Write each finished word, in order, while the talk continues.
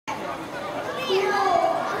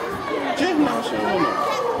Just not showing up.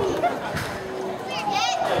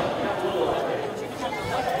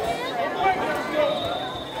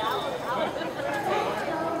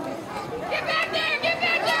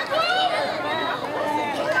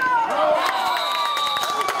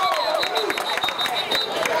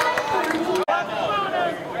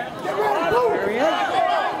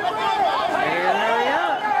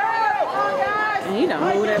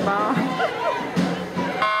 Move that ball.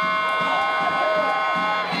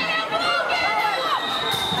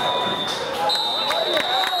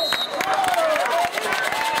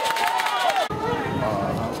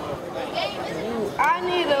 I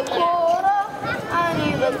need a quarter. I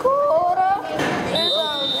need a quarter. It's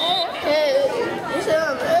on there. It's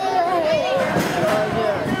on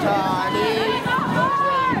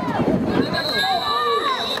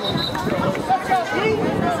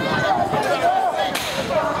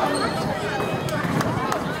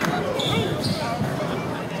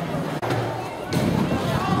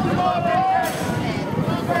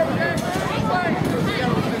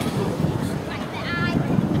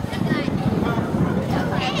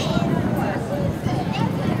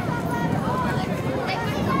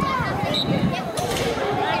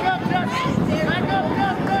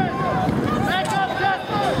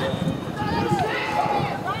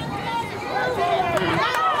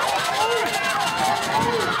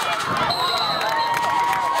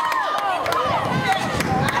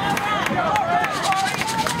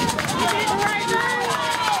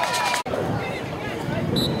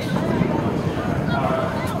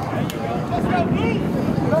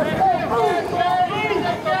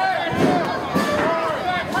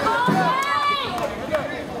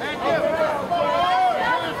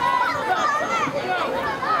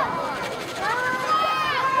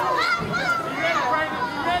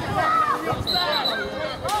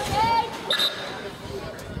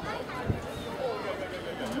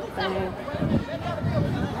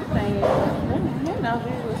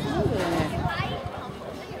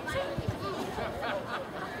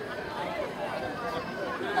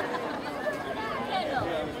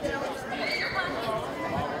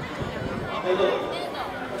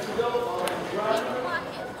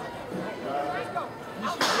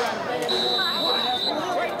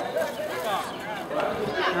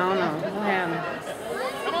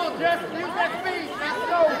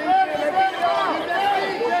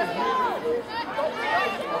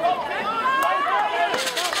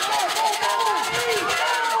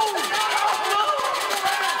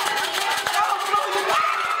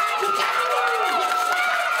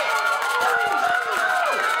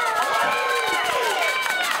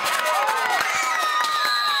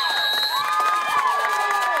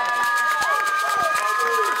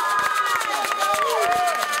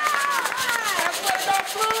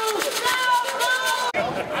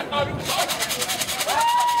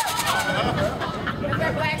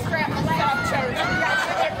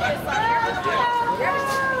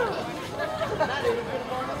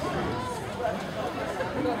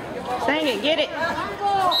Sing it, get it.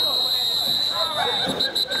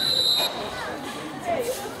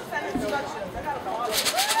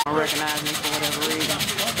 Don't recognize me for whatever reason.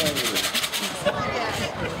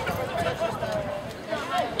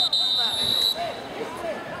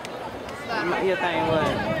 Your thing was.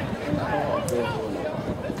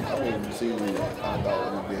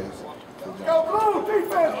 Go Blue,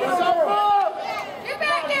 defense! Let's go Blue! Get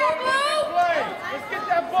back there, Blue! Let's get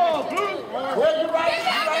that ball, Blue! Where you right? Get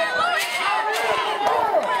back there, Blue!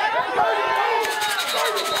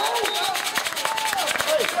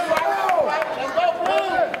 Let's go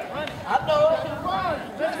Blue! I know it.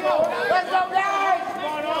 Let's go! Let's go, guys! Come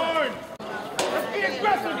on, Orange! Let's be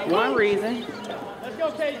aggressive! One reason. Let's go,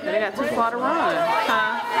 KJ! They got too far to run,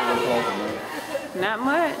 huh? Not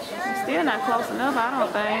much. Still not close enough, I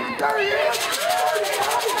don't think. There he is!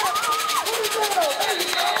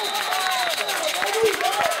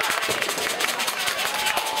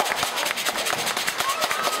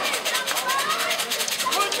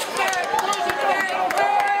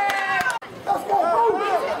 Let's go,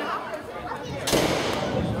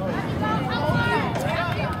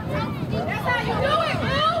 That's how you do it,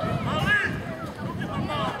 Blue.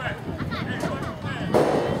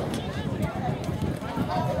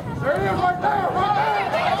 There he is right there,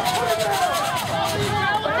 right there!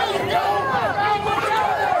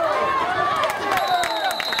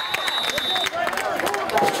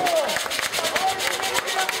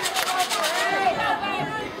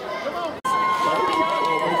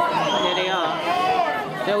 There they are.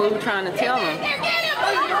 That's what we were trying to tell them.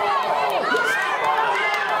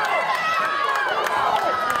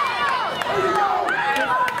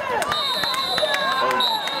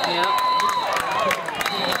 Yep.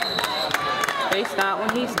 they stopped when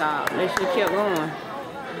he stopped. They should have kept going.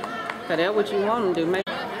 Cause that's what you want them to do. Make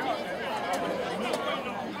Get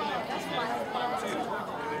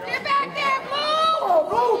back there, Blue! Oh,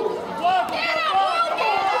 Blue! Get up,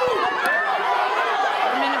 Blue!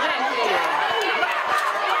 put him in the backfield.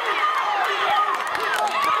 No,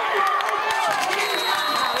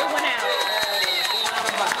 it went out.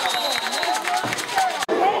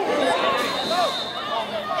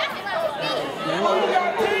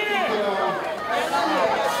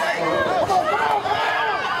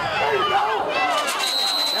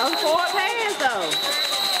 That was 4 hands though.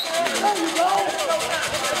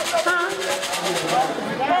 Huh?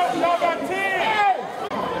 Y'all got 10!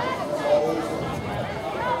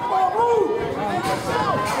 Come on, Blue!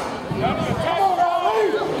 Come on, Ali!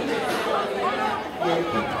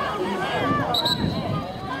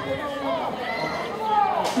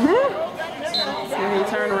 See he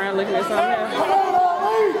turned around looking at something else. Come on,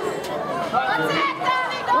 Ali!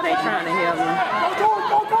 What they trying to help me? Go!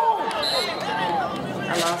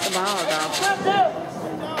 I lost the ball though.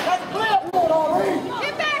 That's clear! Come on, Ali!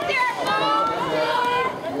 Get back there, Blue!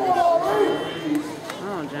 Come on, Ali!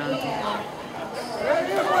 Oh, Jonathan. There it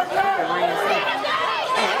is right there!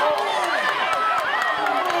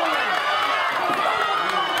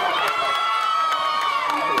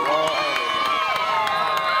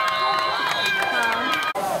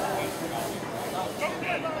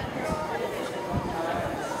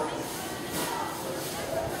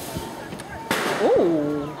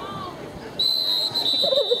 Ooh.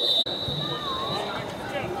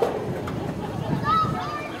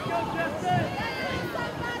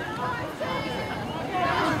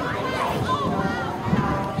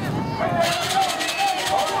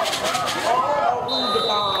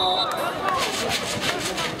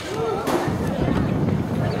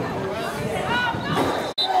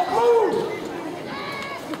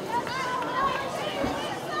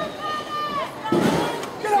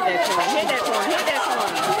 Hit that corner.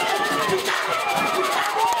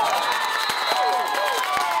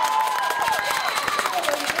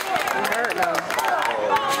 It hurt though.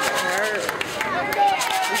 It hurt.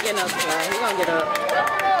 He's getting up, sir. He's gonna get up.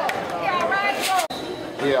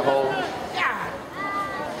 Yeah, hold.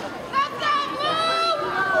 Let's go, Blue!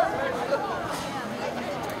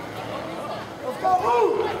 Let's go, Blue!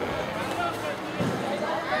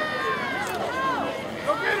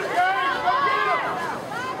 Go get him, guys! Go get him!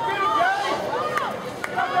 Get him, guys!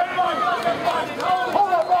 Got that ball! Hold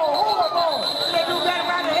that ball! They do better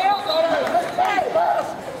by the hell, so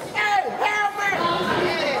hey, help me!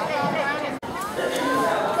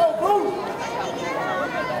 Go, Blue!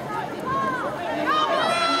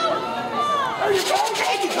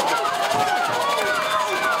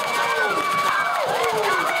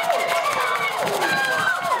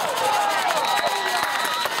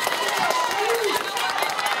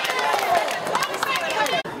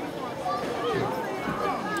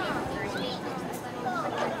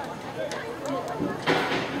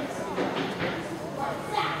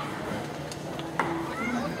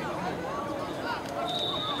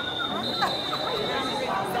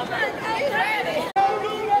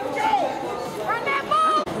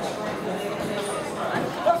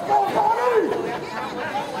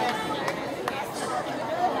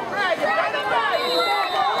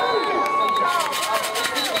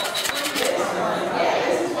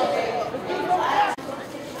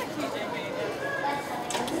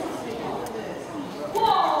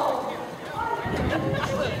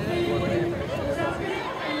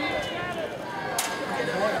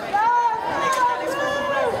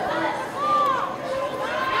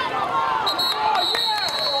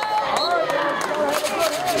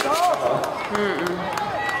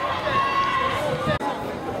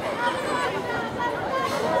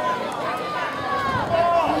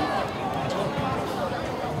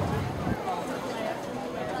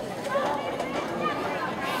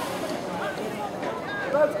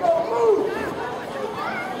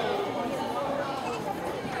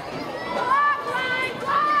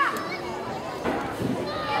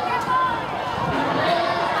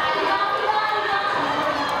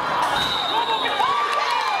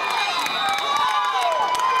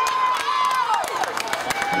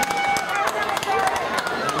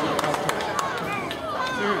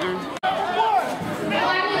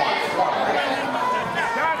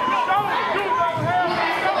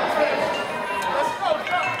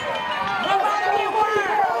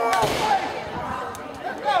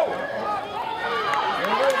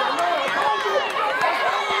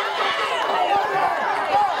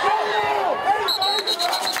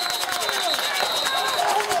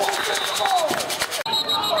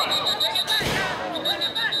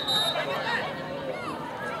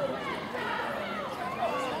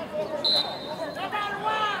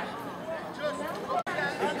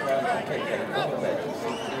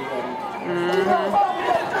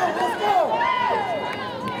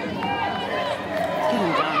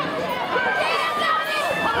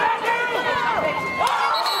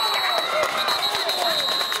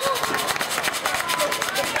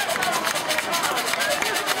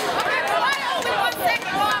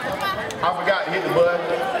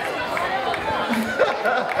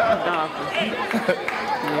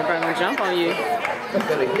 Everybody gonna jump on you.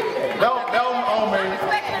 That was on me.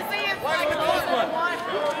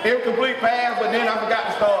 Incomplete pass, but then I forgot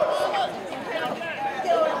to start.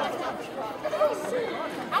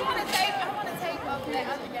 I want to take of that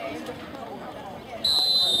other game.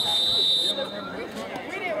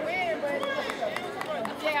 We didn't win, but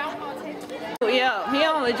yeah, I'm gonna take it. Yeah, he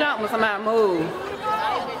only jumped when somebody moved.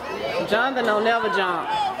 Jonathan don't never jump.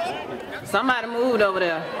 Somebody moved over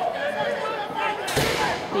there.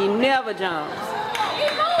 He never jumps.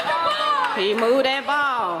 He moved that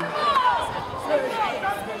ball.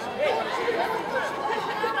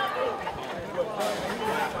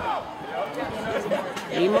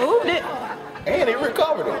 He moved it. And he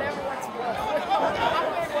recovered it.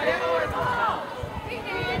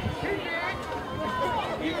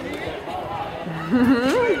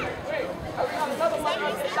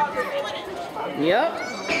 Yep.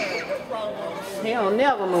 He don't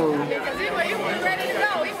never move. Because he was ready to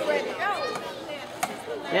go. He was ready to go.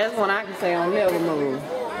 That's one I can say on never move.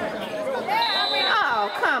 Oh,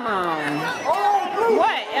 come on.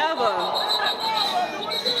 Whatever.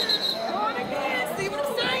 See what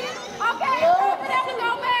I'm saying? Okay, it's time for them to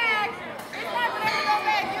go back. It's time for them to go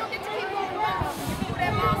back. You don't get to keep moving around. You move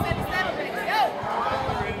that ball 7-7, go.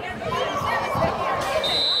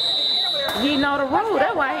 He know the rule.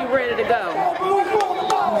 That's why he ready to go.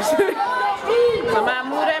 Somebody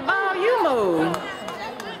move that ball, you move.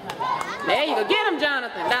 There you go. Get him,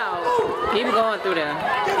 Jonathan. No. Keep going through there.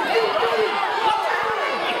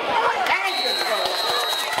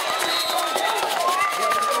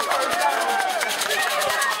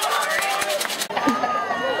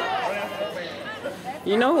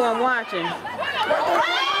 You know who I'm watching?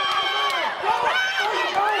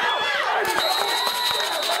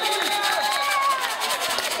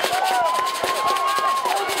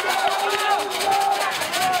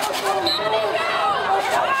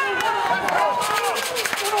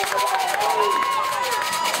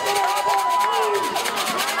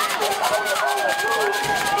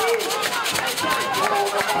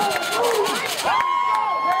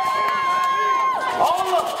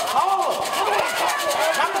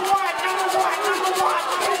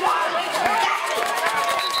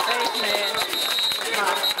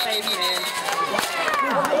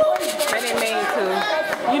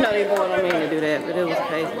 You know they boys don't mean to do that, but it was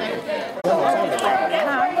face man.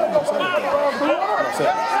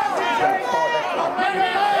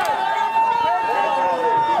 Huh?